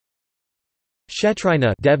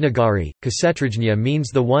Kshetrajna Devanagari, Kshetrajna means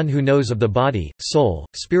the one who knows of the body, soul,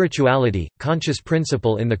 spirituality, conscious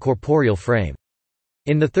principle in the corporeal frame.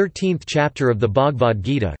 In the 13th chapter of the Bhagavad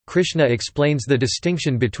Gita, Krishna explains the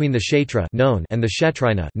distinction between the Kshetra known and the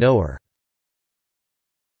Kshetrajna knower.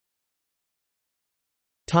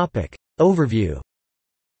 Overview.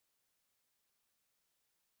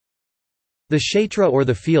 The kshetra or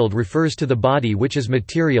the field refers to the body which is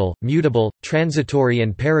material, mutable, transitory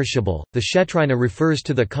and perishable. The kshetrajna refers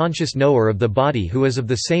to the conscious knower of the body who is of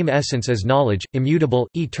the same essence as knowledge, immutable,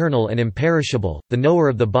 eternal and imperishable. The knower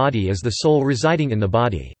of the body is the soul residing in the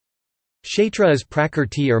body. Kshetra is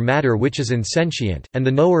prakrti or matter which is insentient, and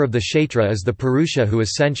the knower of the kshetra is the purusha who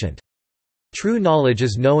is sentient. True knowledge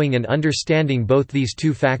is knowing and understanding both these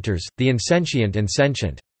two factors, the insentient and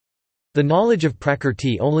sentient. The knowledge of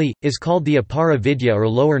prakrti only, is called the apara vidya or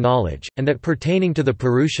lower knowledge, and that pertaining to the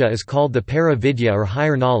purusha is called the para vidya or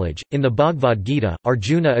higher knowledge. In the Bhagavad Gita,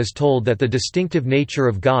 Arjuna is told that the distinctive nature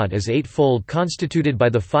of God is eightfold, constituted by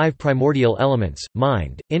the five primordial elements,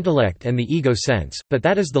 mind, intellect and the ego sense, but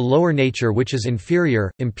that is the lower nature which is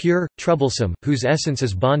inferior, impure, troublesome, whose essence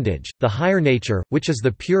is bondage. The higher nature, which is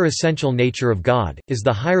the pure essential nature of God, is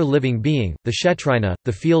the higher living being, the kshetrajna,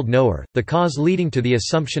 the field knower, the cause leading to the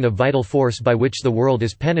assumption of vital force by which the world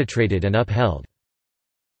is penetrated and upheld.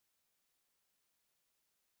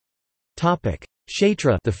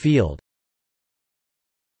 Kshetra, the field.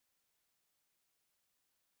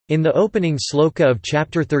 In the opening sloka of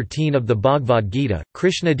chapter 13 of the Bhagavad Gita,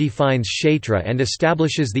 Krishna defines kshetra and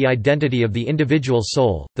establishes the identity of the individual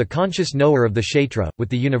soul, the conscious knower of the kshetra, with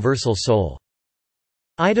the universal soul.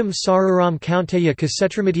 Idam sararam kaunteya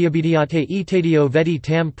kshetramityabhidyate etadio vedi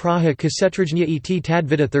tam praha kshetrajna eti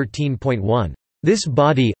tadvita 13.1. This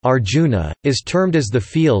body, Arjuna, is termed as the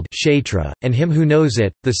field kshetra, and him who knows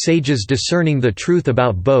it, the sages discerning the truth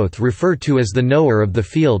about both refer to as the knower of the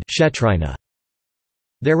field kshetrajna.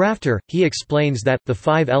 Thereafter, he explains that, the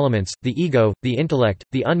five elements, the ego, the intellect,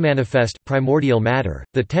 the unmanifest primordial matter,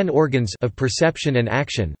 the 10 organs of perception and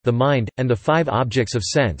action, the mind, and the 5 objects of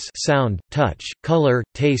sense sound, touch, color,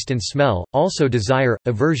 taste and smell, also desire,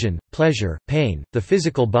 aversion, pleasure, pain, the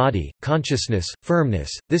physical body, consciousness,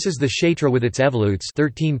 firmness, this is the kshetra with its evolutes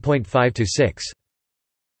 13.5–6.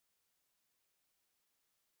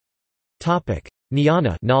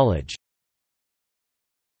 Jnana knowledge.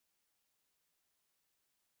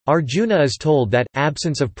 Arjuna is told that,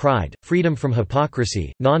 absence of pride, freedom from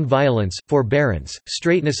hypocrisy, non-violence, forbearance,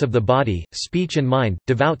 straightness of the body, speech and mind,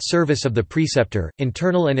 devout service of the preceptor,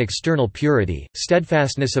 internal and external purity,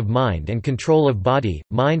 steadfastness of mind and control of body,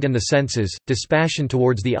 mind and the senses, dispassion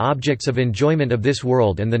towards the objects of enjoyment of this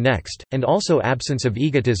world and the next, and also absence of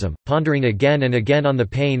egotism, pondering again and again on the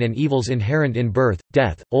pain and evils inherent in birth,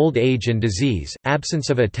 death, old age and disease, absence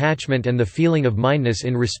of attachment and the feeling of mindness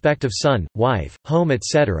in respect of son, wife, home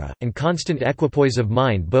etc., and constant equipoise of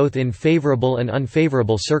mind both in favorable and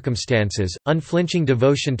unfavorable circumstances, unflinching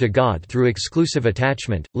devotion to God through exclusive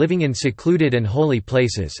attachment, living in secluded and holy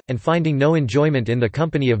places, and finding no enjoyment in the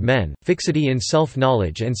company of men, fixity in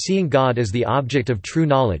self-knowledge and seeing God as the object of true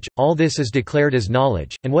knowledge, all this is declared as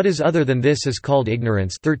knowledge, and what is other than this is called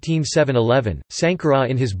ignorance 13.7–11. Sankara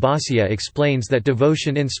in his Bhāsya explains that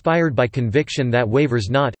devotion inspired by conviction that wavers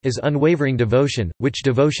not, is unwavering devotion, which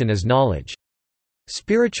devotion is knowledge.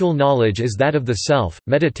 Spiritual knowledge is that of the self,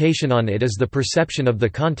 meditation on it is the perception of the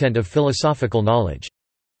content of philosophical knowledge.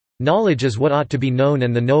 Knowledge is what ought to be known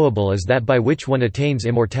and the knowable is that by which one attains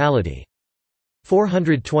immortality.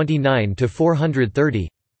 429–430.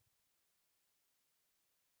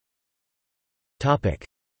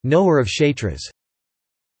 Knower of kshetras.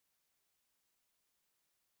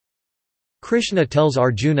 Krishna tells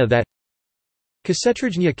Arjuna that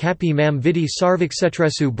Kshetrajna kapi mam vidi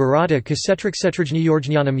sarvaksetresu bharata kshetrakshetrajna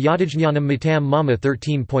yorjnanam yadajnanam matam mama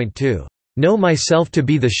 13.2. Know myself to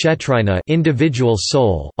be the kshetrajna individual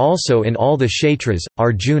soul also in all the kshetras,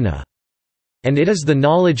 Arjuna. And it is the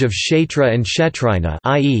knowledge of kshetra and kshetrajna,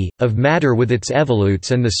 i.e., of matter with its evolutes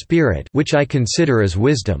and the spirit, which I consider as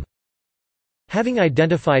wisdom. Having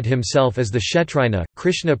identified himself as the kshetrajna,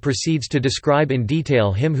 Krishna proceeds to describe in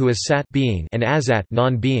detail him who is sat being and asat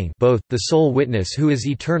non-being, both, the sole witness who is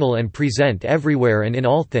eternal and present everywhere and in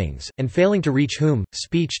all things, and failing to reach whom,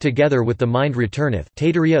 speech together with the mind returneth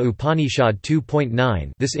Taittiriya Upanishad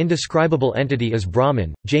 2.9. This indescribable entity is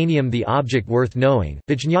Brahman, Jnaniam the object worth knowing,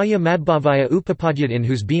 Vijñāya Madhbhavaya Upapadyat in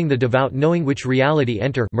whose being the devout knowing which reality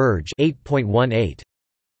enter merge 8.18.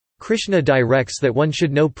 Krishna directs that one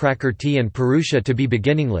should know Prakrti and Purusha to be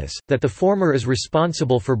beginningless, that the former is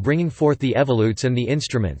responsible for bringing forth the evolutes and the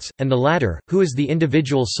instruments, and the latter, who is the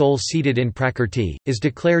individual soul seated in Prakrti, is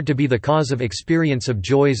declared to be the cause of experience of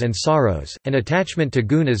joys and sorrows, and attachment to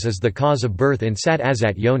gunas is the cause of birth in Sat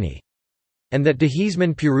Asat Yoni. And that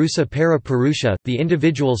Dehisman Purusa Para Purusha, the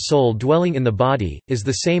individual soul dwelling in the body, is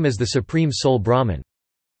the same as the supreme soul Brahman.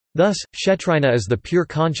 Thus, Kshetrajna is the pure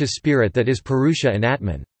conscious spirit that is Purusha and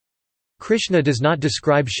Atman. Krishna does not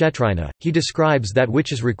describe Kshetrajna, he describes that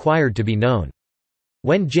which is required to be known.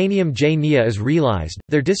 When Jnanam Jnana is realized,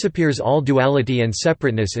 there disappears all duality and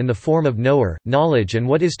separateness in the form of knower, knowledge, and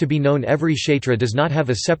what is to be known. Every kshetra does not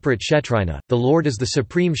have a separate Kshetrajna, the Lord is the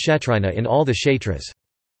supreme Kshetrajna in all the kshetras.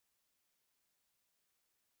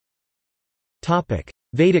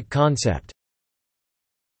 Vedic concept.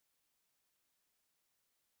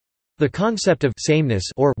 The concept of sameness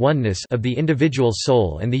or oneness of the individual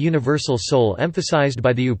soul and the universal soul emphasized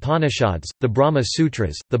by the Upanishads, the Brahma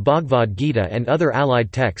Sutras, the Bhagavad Gita and other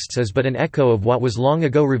allied texts is but an echo of what was long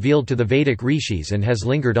ago revealed to the Vedic rishis and has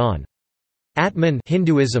lingered on. Atman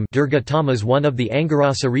Hinduism Durgatama is one of the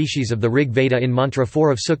Angirasa rishis of the Rig Veda in Mantra 4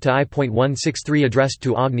 of Sukta I.163 addressed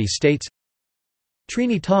to Agni states,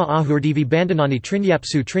 Trini ta ahurdivi bandhanani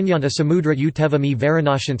trinyapsu trinyanta samudra utevami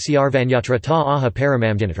varanashansi arvanyatra ta aha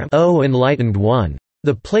paramamdinatram. O enlightened one!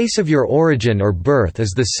 The place of your origin or birth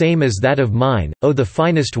is the same as that of mine, O the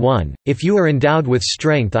finest one. If you are endowed with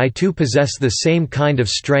strength, I too possess the same kind of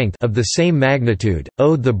strength of the same magnitude,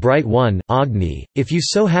 O the bright one, Agni. If you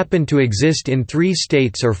so happen to exist in three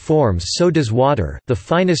states or forms, so does water, the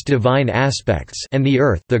finest divine aspects, and the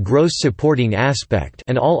earth, the gross supporting aspect,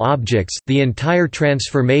 and all objects, the entire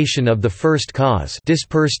transformation of the first cause,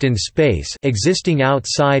 dispersed in space, existing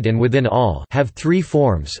outside and within all, have three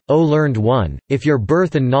forms. O learned one, if your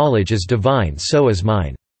birth and knowledge is divine, so is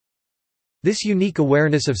mine. This unique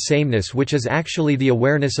awareness of sameness, which is actually the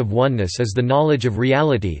awareness of oneness, is the knowledge of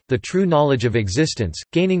reality, the true knowledge of existence,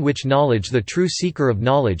 gaining which knowledge the true seeker of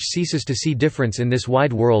knowledge ceases to see difference in this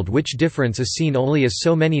wide world, which difference is seen only as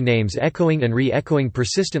so many names echoing and re-echoing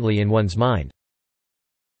persistently in one's mind.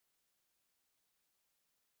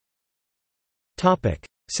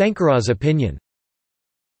 Sankara's opinion.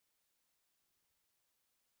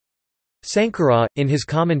 Sankara, in his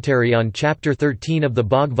commentary on Chapter 13 of the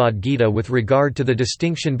Bhagavad Gita with regard to the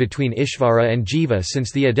distinction between Ishvara and Jiva,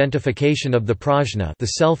 since the identification of the prajna, the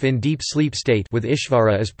self in deep sleep state, with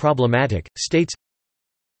Ishvara is problematic, states,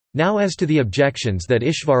 Now as to the objections that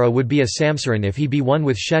Ishvara would be a samsaran if he be one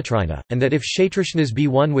with Kshetrajna, and that if Kshetrajnas be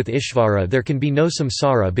one with Ishvara there can be no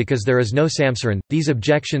samsara because there is no samsaran, these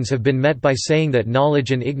objections have been met by saying that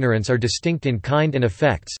knowledge and ignorance are distinct in kind and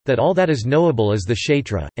effects, that all that is knowable is the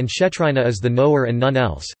kshetra, and Kshetrajna is the knower and none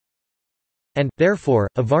else. And, therefore,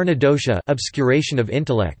 avarna dosha, obscuration of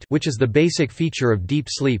intellect, which is the basic feature of deep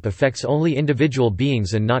sleep, affects only individual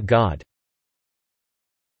beings and not God.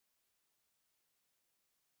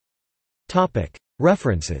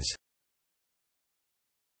 References